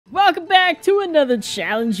welcome back to another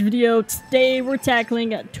challenge video. Today we're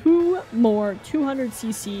tackling 2 more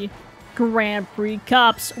 200cc Grand Prix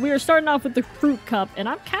Cups. We are starting off with the Fruit Cup, and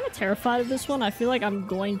I'm kind of terrified of this one. I feel like I'm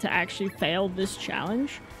going to actually fail this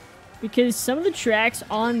challenge because some of the tracks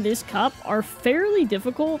on this cup are fairly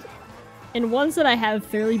difficult and ones that I have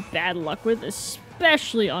fairly bad luck with,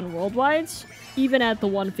 especially on Worldwides, even at the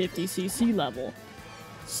 150cc level.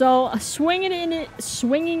 So swinging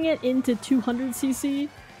it into 200cc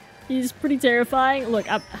is pretty terrifying. Look,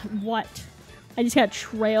 what? I just got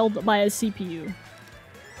trailed by a CPU.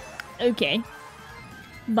 Okay.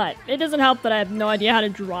 But it doesn't help that I have no idea how to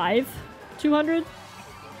drive 200.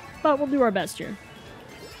 But we'll do our best here.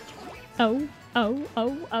 Oh.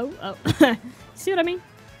 See what I mean?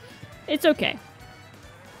 It's okay.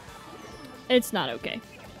 It's not okay.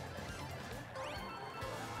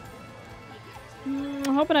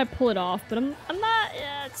 I'm hoping I pull it off, but I'm not.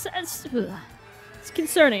 It's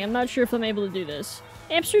concerning. I'm not sure if I'm able to do this.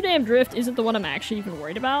 Amsterdam Drift isn't the one I'm actually even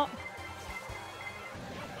worried about.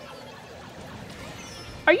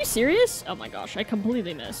 Are you serious? Oh my gosh, I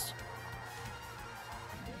completely missed.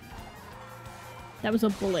 That was a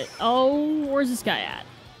bullet. Oh, where's this guy at?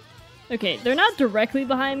 Okay, they're not directly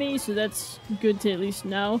behind me, so that's good to at least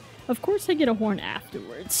know. Of course I get a horn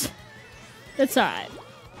afterwards. That's alright.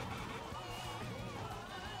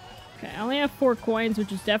 Okay, I only have 4 coins,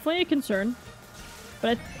 which is definitely a concern.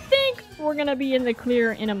 But I think we're gonna be in the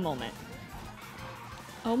clear in a moment.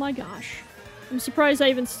 Oh my gosh. I'm surprised I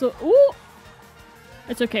even still... Ooh!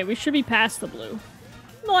 It's okay, we should be past the blue.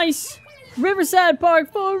 Nice! Riverside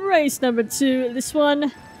Park for race number 2. This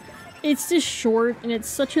one, it's just short, and it's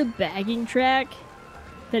such a bagging track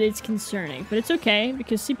that it's concerning. But it's okay,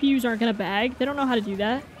 because CPUs aren't gonna bag. They don't know how to do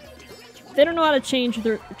that. They don't know how to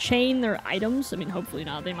chain their items. I mean, hopefully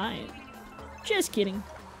not. They might. Just kidding.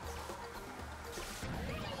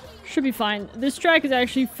 Should be fine. This track is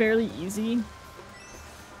actually fairly easy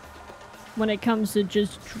when it comes to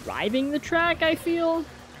just driving the track, I feel.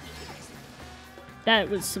 That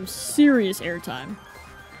was some serious airtime.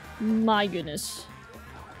 My goodness.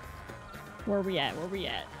 Where are we at? Where are we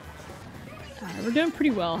at? Alright, we're doing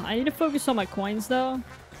pretty well. I need to focus on my coins, though.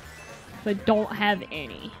 But I don't have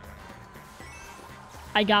any.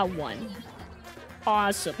 I got 1.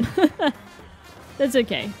 Awesome. That's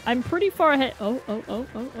okay. I'm pretty far ahead. Oh.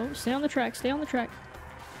 Stay on the track. Stay on the track.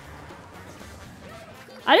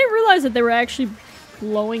 I didn't realize that they were actually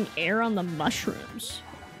blowing air on the mushrooms.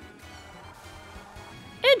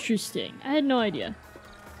 Interesting. I had no idea.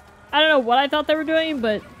 I don't know what I thought they were doing,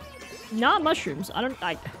 but not mushrooms. See,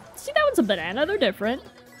 that one's a banana. They're different.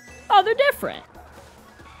 Oh, they're different.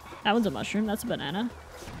 That one's a mushroom. That's a banana.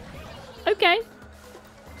 Okay.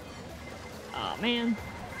 Oh, man.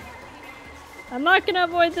 I'm not gonna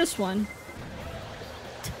avoid this one.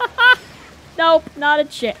 Nope, not a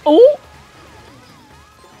chance. Oh!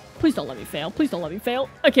 Please don't let me fail. Please don't let me fail.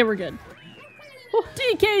 Okay, we're good. Oh,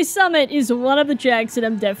 DK Summit is one of the tracks that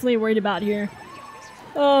I'm definitely worried about here.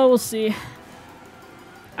 Oh, we'll see.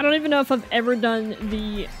 I don't even know if I've ever done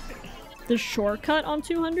the shortcut on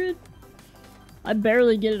 200. I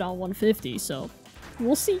barely get it on 150, so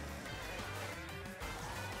we'll see.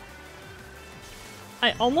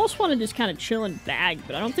 I almost want to just kind of chill and bag,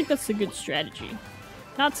 but I don't think that's a good strategy.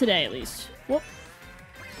 Not today, at least. Whoop.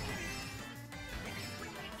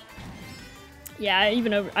 Yeah,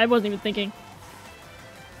 I wasn't even thinking.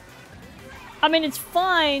 I mean, it's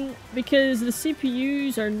fine because the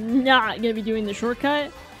CPUs are not going to be doing the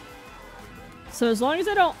shortcut. So as long as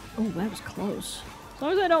I don't... Oh, that was close. As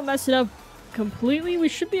long as I don't mess it up completely, we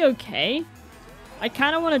should be okay. I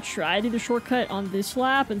kind of want to try to do the shortcut on this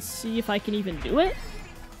lap and see if I can even do it.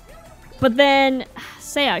 But then,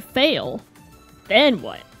 say I fail, then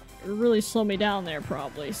what? It'll really slow me down there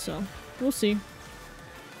probably, so we'll see.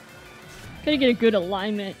 Gotta get a good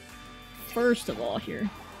alignment first of all here.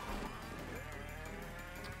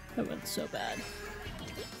 That went so bad.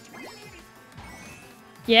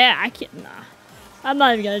 Yeah, I can't, nah. I'm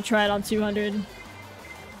not even gonna try it on 200.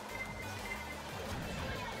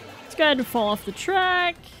 Let's go ahead and fall off the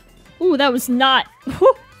track. Ooh, that was not...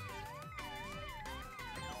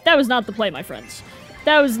 That was not the play, my friends.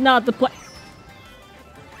 That was not the play.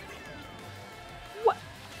 What?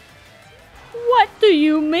 What do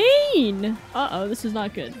you mean? Uh-oh, this is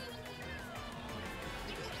not good.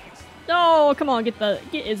 Oh, come on, get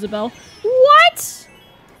Isabel. What?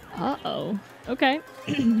 Uh-oh. Okay.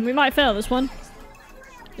 We might fail this one.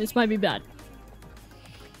 This might be bad.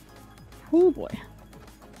 Oh boy.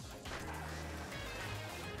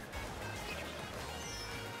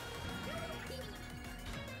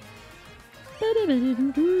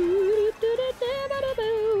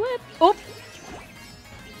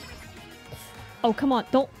 Oh, come on.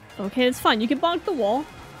 Don't. Okay, it's fine. You can bonk the wall.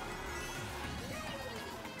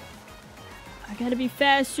 I gotta be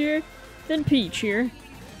faster than Peach here.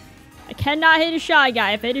 I cannot hit a Shy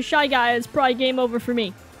Guy. If I hit a Shy Guy, it's probably game over for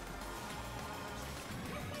me.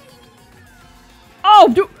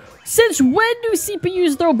 Oh, dude. Since when do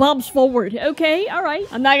CPUs throw bombs forward? Okay, alright.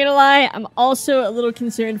 I'm not gonna lie, I'm also a little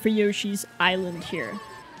concerned for Yoshi's Island here.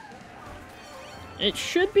 It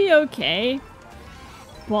should be okay,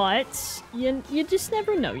 but you just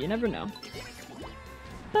never know. You never know.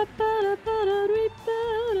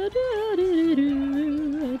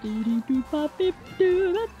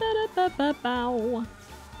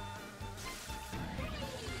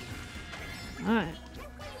 Alright.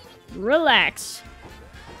 Relax.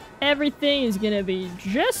 Everything is gonna be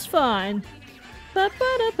just fine.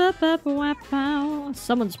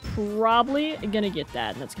 Someone's probably gonna get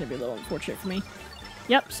that, and that's gonna be a little unfortunate for me.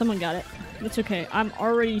 Yep, someone got it. That's okay. I'm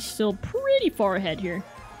already still pretty far ahead here.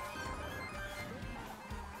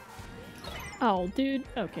 Oh, dude.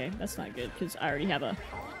 Okay, that's not good, because I already have a...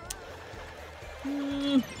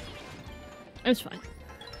 It's fine.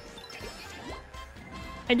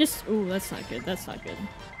 I just... Ooh, that's not good. That's not good.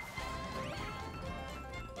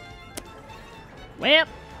 Well,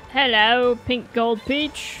 hello, Pink Gold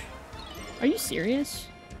Peach. Are you serious?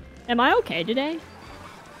 Am I okay today?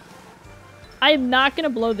 I am not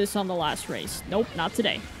gonna blow this on the last race. Nope, not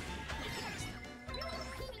today.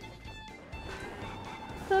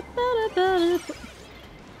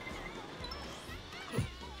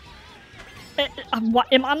 I'm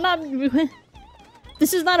not...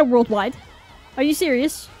 This is not a worldwide. Are you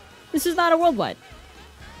serious? This is not a worldwide.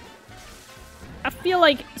 I feel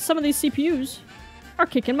like some of these CPUs are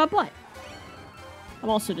kicking my butt. I'm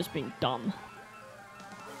also just being dumb.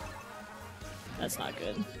 That's not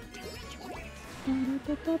good.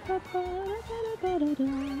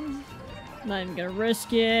 Not even gonna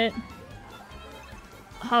risk it.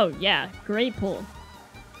 Oh yeah, great pull.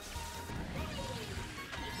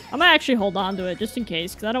 I'm gonna actually hold on to it just in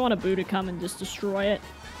case, because I don't want Boo to come and just destroy it.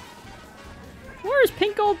 Where's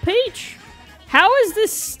Pink Gold Peach? How is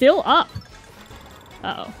this still up?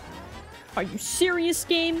 Uh-oh. Are you serious,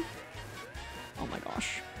 game? Oh my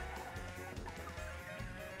gosh.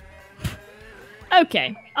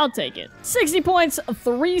 Okay, I'll take it. 60 points,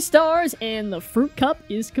 3 stars, and the Fruit Cup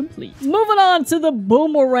is complete. Moving on to the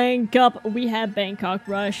Boomerang Cup, we have Bangkok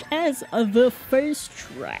Rush as the first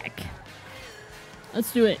track.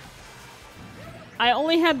 Let's do it. I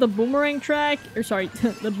only have the Boomerang track, or sorry,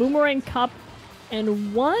 the Boomerang Cup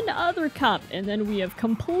and one other cup, and then we have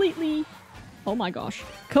completely... Oh my gosh.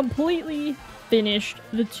 Completely finished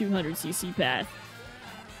the 200cc path.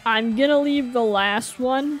 I'm gonna leave the last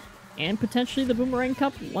one, and potentially the Boomerang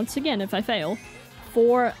Cup, once again if I fail,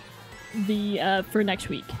 for the, for next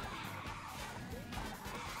week.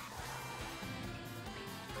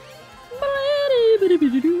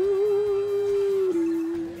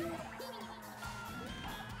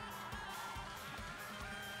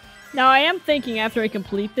 Now, I am thinking after I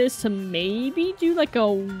complete this to maybe do like a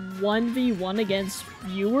 1v1 against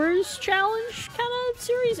viewers challenge kind of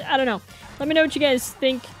series. I don't know. Let me know what you guys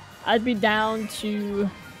think. I'd be down to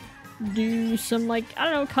do some like, I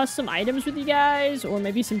don't know, custom items with you guys, or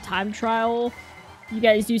maybe some time trial. You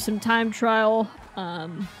guys do some time trial,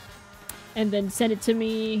 and then send it to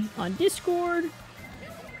me on Discord.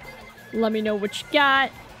 Let me know what you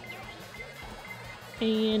got.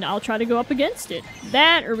 And I'll try to go up against it.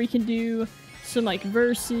 That, or we can do some, like,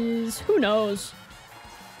 versus. Who knows?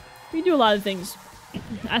 We can do a lot of things.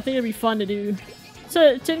 I think it'd be fun to do.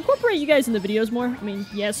 So, to incorporate you guys in the videos more. I mean,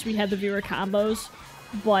 yes, we have the viewer combos.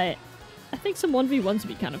 But I think some 1v1s would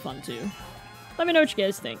be kind of fun, too. Let me know what you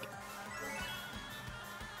guys think.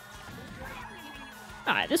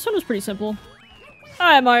 Alright, this one was pretty simple.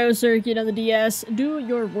 Alright, Mario Circuit on the DS. Do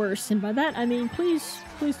your worst. And by that, I mean, please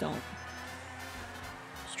don't.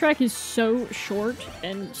 Track is so short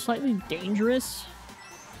and slightly dangerous.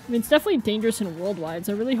 I mean, it's definitely dangerous in worldwides.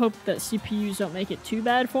 I really hope that CPUs don't make it too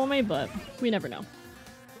bad for me, but we never know.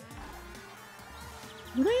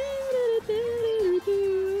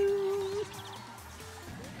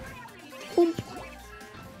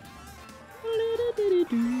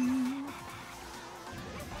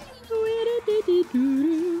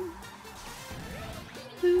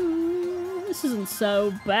 This isn't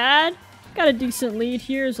so bad. Got a decent lead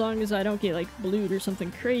here as long as I don't get, like, blued or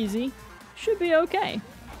something crazy. Should be okay.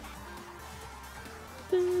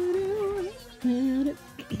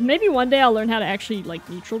 Maybe one day I'll learn how to actually, like,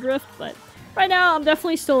 neutral drift, but right now I'm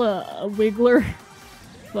definitely still a wiggler.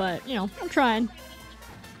 But, you know, I'm trying.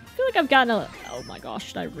 I feel like I've gotten a... Oh my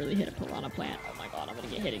gosh, did I really hit a piranha plant? Oh my god, I'm gonna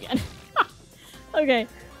get hit again. Okay,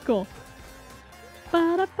 cool.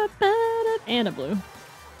 And a blue.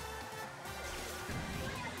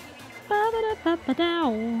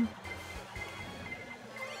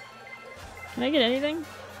 Can I get anything?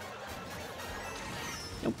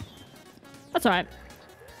 Nope. That's alright.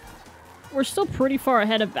 We're still pretty far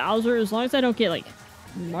ahead of Bowser. As long as I don't get, like,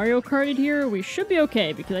 Mario Karted here, we should be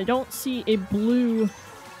okay, because I don't see a blue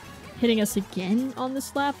hitting us again on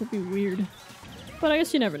this lap. Would be weird. But I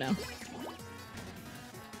guess you never know.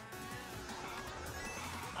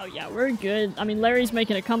 Oh yeah, we're good. I mean, Larry's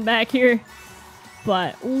making a comeback here,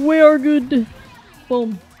 but we're good.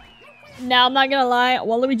 Boom. Now, I'm not gonna lie,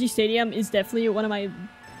 Waluigi Stadium is definitely one of my...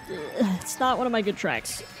 it's not one of my good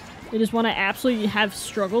tracks. It is one I absolutely have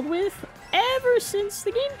struggled with ever since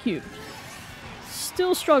the GameCube.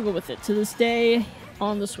 Still struggle with it to this day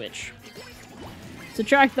on the Switch. It's a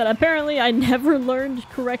track that apparently I never learned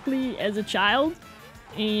correctly as a child,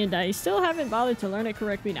 and I still haven't bothered to learn it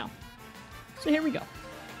correctly now. So here we go.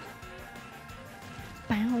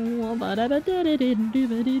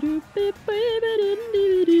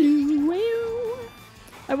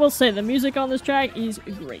 I will say, the music on this track is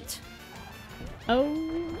great. Oh,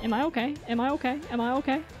 am I okay? Am I okay? Am I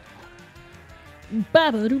okay?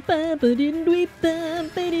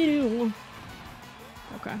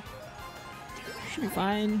 Okay. Should be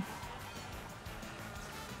fine.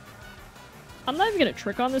 I'm not even gonna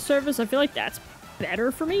trick on this surface. I feel like that's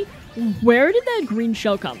better for me. Where did that green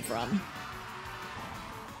shell come from?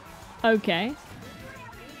 Okay.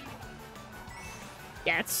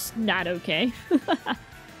 That's not okay.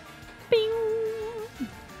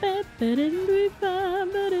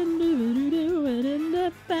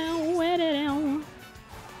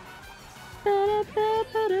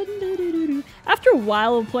 After a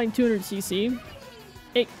while of playing 200cc,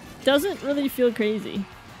 it doesn't really feel crazy.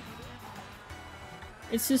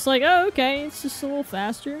 It's just like, oh, okay, it's just a little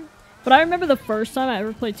faster. But I remember the first time I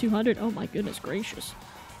ever played 200, oh my goodness gracious.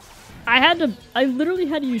 I literally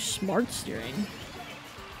had to use smart steering.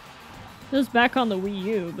 It was back on the Wii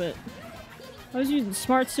U, but I was using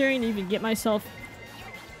smart steering to even get myself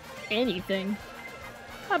anything.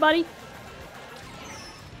 Hi, buddy.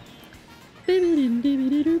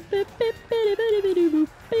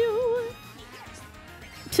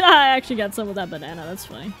 I actually got some of that banana, that's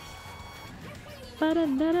funny.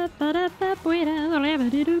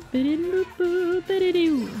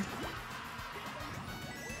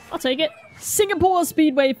 I'll take it. Singapore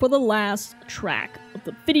Speedway for the last track of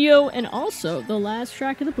the video and also the last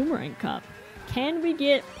track of the Boomerang Cup. Can we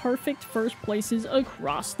get perfect first places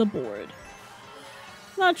across the board?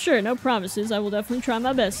 Not sure, no promises. I will definitely try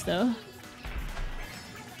my best though.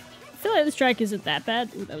 I feel like this track isn't that bad.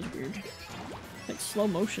 Ooh, that was weird. Like slow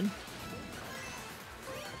motion.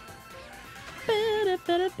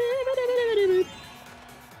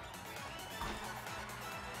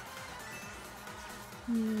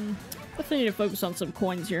 Definitely need to focus on some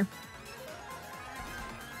coins here.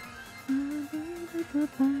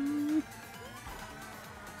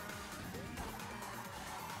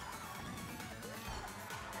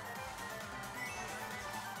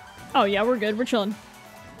 Oh yeah, we're good. We're chilling.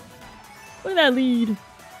 Look at that lead.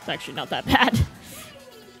 It's actually not that bad.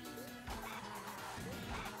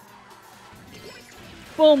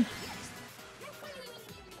 Boom.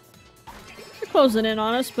 They're closing in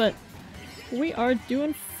on us, but we are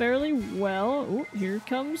doing fairly well. Ooh, here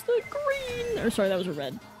comes the green. Or sorry, that was a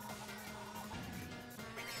red.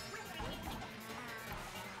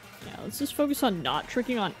 Yeah, let's just focus on not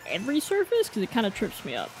tricking on every surface because it kind of trips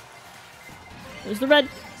me up. There's the red.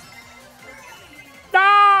 No,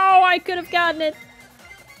 I could have gotten it.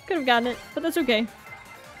 Could have gotten it, but that's okay.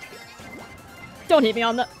 Don't hit me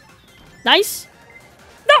on the... Nice.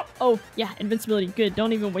 No! Oh, yeah, invincibility. Good.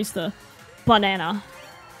 Don't even waste the banana.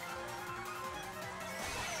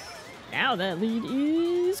 Now that lead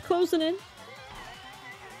is closing in.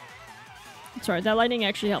 Sorry, that lightning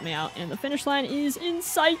actually helped me out. And the finish line is in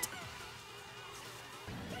sight.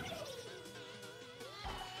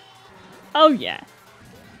 Oh, yeah.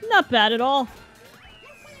 Not bad at all.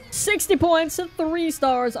 60 points and 3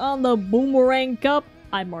 stars on the Boomerang Cup.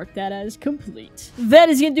 I mark that as complete. That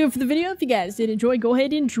is going to do it for the video. If you guys did enjoy, go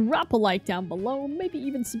ahead and drop a like down below. Maybe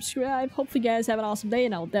even subscribe. Hopefully you guys have an awesome day,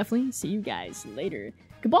 and I will definitely see you guys later.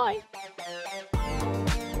 Goodbye!